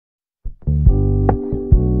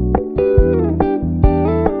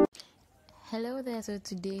Hello there, so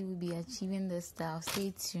today we'll be achieving this style.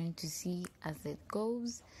 Stay tuned to see as it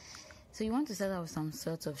goes. So you want to start out with some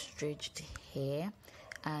sort of stretched hair.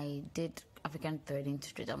 I did African threading to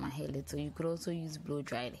stretch out my hair a little. You could also use blow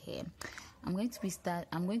dried hair. I'm going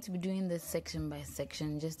to be doing this section by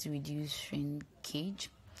section just to reduce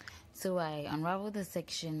shrinkage. So I unravel the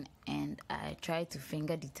section and I try to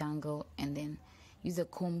finger detangle and then use a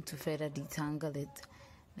comb to further detangle it.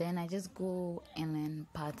 Then I just go and then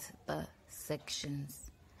part the sections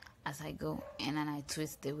as I go, and then I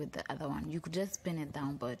twist it with the other one. You could just spin it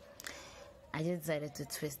down, but I just decided to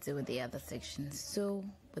twist it with the other sections. So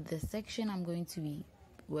with the section I'm going to be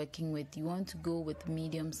working with, you want to go with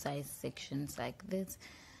medium-sized sections like this,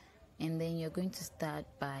 and then you're going to start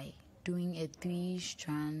by doing a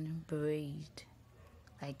 3-strand braid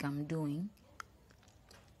like I'm doing.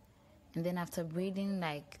 And then after braiding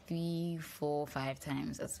like 3, 4, 5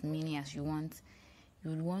 times, as many as you want, you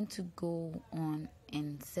would want to go on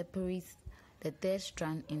and separate the third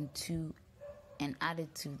strand in 2 and add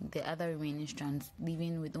it to the other remaining strands,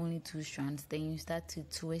 leaving with only 2 strands. Then you start to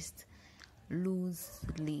twist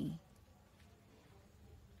loosely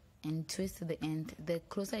and twist to the end. The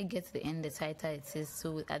closer you get to the end, the tighter it is.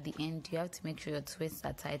 So at the end, you have to make sure your twists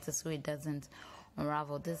are tighter so it doesn't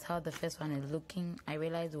unravel. This is how the first one is looking. I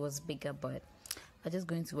realized it was bigger, but I'm just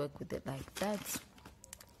going to work with it like that.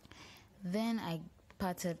 Then I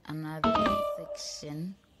parted another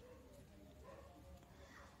section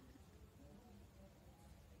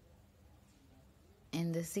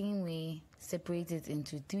in the same way, separate it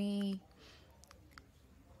into 3.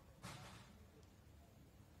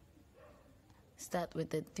 Start with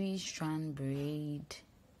the 3-strand braid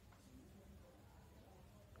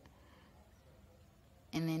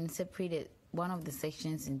and then separate it, one of the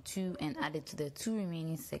sections in 2 and add it to the 2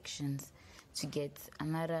 remaining sections to get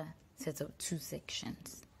another set of 2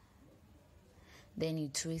 sections. Then you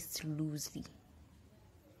twist loosely.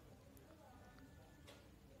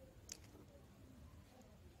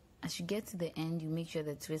 As you get to the end, you make sure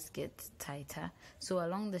the twist gets tighter. So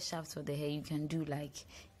along the shafts of the hair, you can do like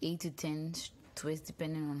 8 to 10 twists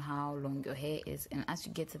depending on how long your hair is. And as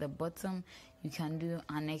you get to the bottom, you can do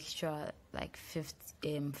an extra like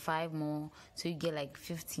 5 more, so you get like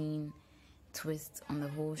 15 twists on the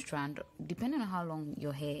whole strand. Depending on how long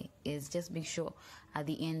your hair is, just make sure at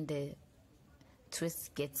the end the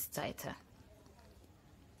twist gets tighter.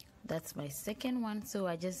 That's my second one. So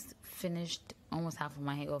I just finished almost half of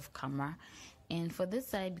my hair off camera, and for this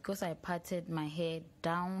side, because I parted my hair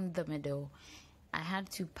down the middle, I had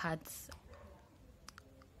to part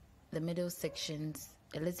the middle sections,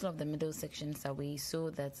 a little of the middle sections away, so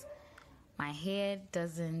that my hair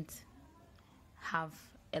doesn't have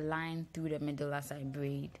a line through the middle as I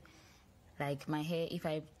braid. Like my hair, if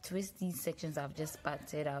I twist these sections I've just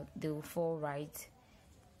parted out, they will fall right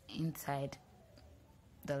inside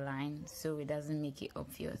the line, so it doesn't make it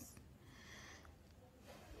obvious.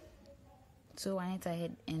 So I went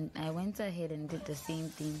ahead and did the same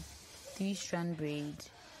thing. 3-strand braid,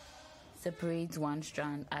 separate 1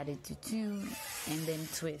 strand, add it to 2, and then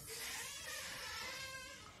twist.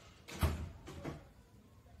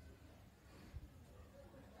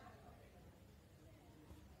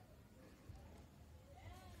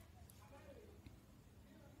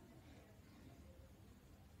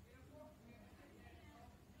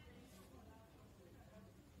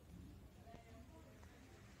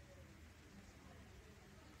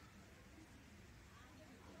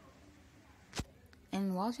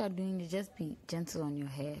 And whilst you're doing it, just be gentle on your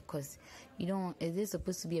hair, because it is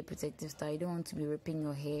supposed to be a protective style. You don't want to be ripping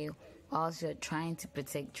your hair whilst you're trying to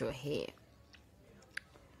protect your hair.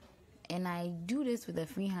 And I do this with a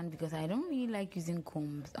free hand because I don't really like using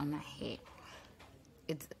combs on my hair.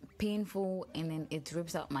 It's painful and then it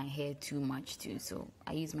rips out my hair too much too. So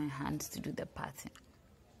I use my hands to do the pattern.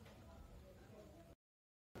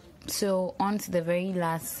 So on to the very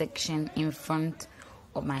last section in front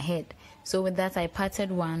of my head. So with that, I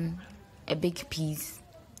parted a big piece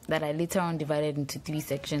that I later on divided into 3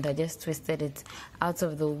 sections. I just twisted it out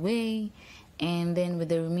of the way, and then with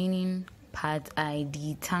the remaining part I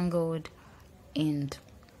detangled and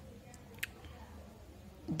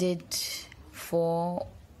did 4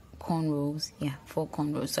 cornrows. 4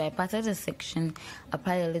 cornrows. So I parted a section,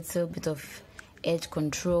 applied a little bit of edge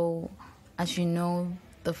control. As you know,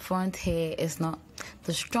 the front hair is not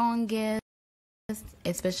the strongest,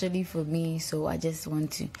 especially for me, so I just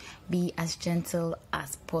want to be as gentle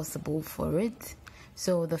as possible for it.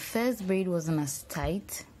 So the first braid wasn't as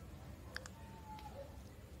tight,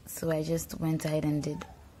 so I just went ahead and did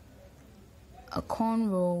a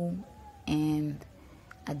cornrow and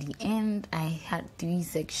at the end I had 3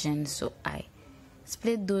 sections, so I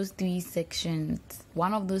split those 3 sections,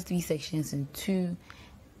 one of those 3 sections in 2,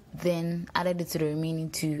 then added it to the remaining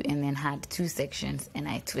 2, and then had 2 sections, and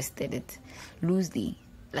I twisted it loosely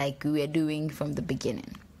like we were doing from the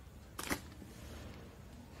beginning.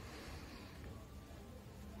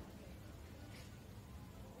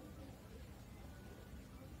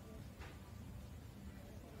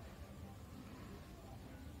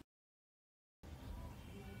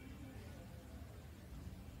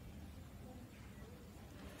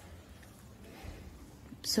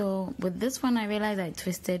 So with this one, I realized I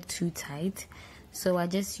twisted too tight, so I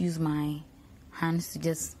just use my hands to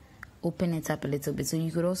just open it up a little bit. So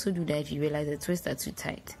you could also do that if you realize the twists are too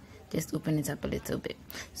tight. Just open it up a little bit.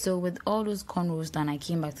 So with all those cornrows done, I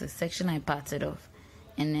came back to the section I parted off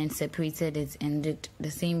and then separated it and did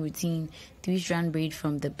the same routine. 3-strand braid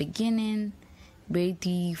from the beginning, braid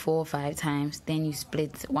 3, 4, 5 times, then you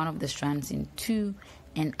split one of the strands in 2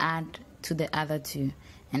 and add to the other 2,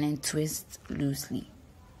 and then twist loosely.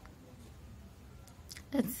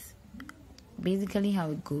 That's basically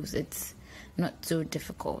how it goes. It's not so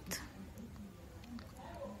difficult.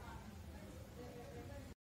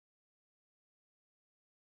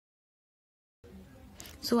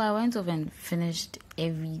 So I went off and finished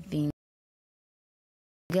everything.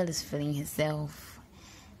 The girl is feeling herself,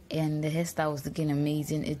 and the hairstyle was looking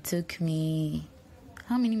amazing. It took me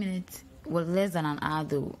how many minutes? Well, less than an hour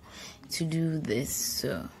though to do this.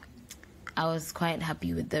 So I was quite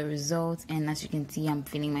happy with the results, and as you can see, I'm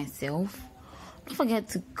feeling myself. Don't forget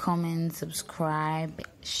to comment, subscribe,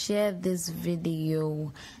 share this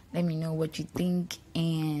video. Let me know what you think,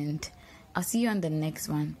 and I'll see you on the next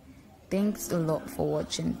one. Thanks a lot for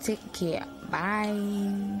watching. Take care.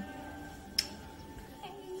 Bye.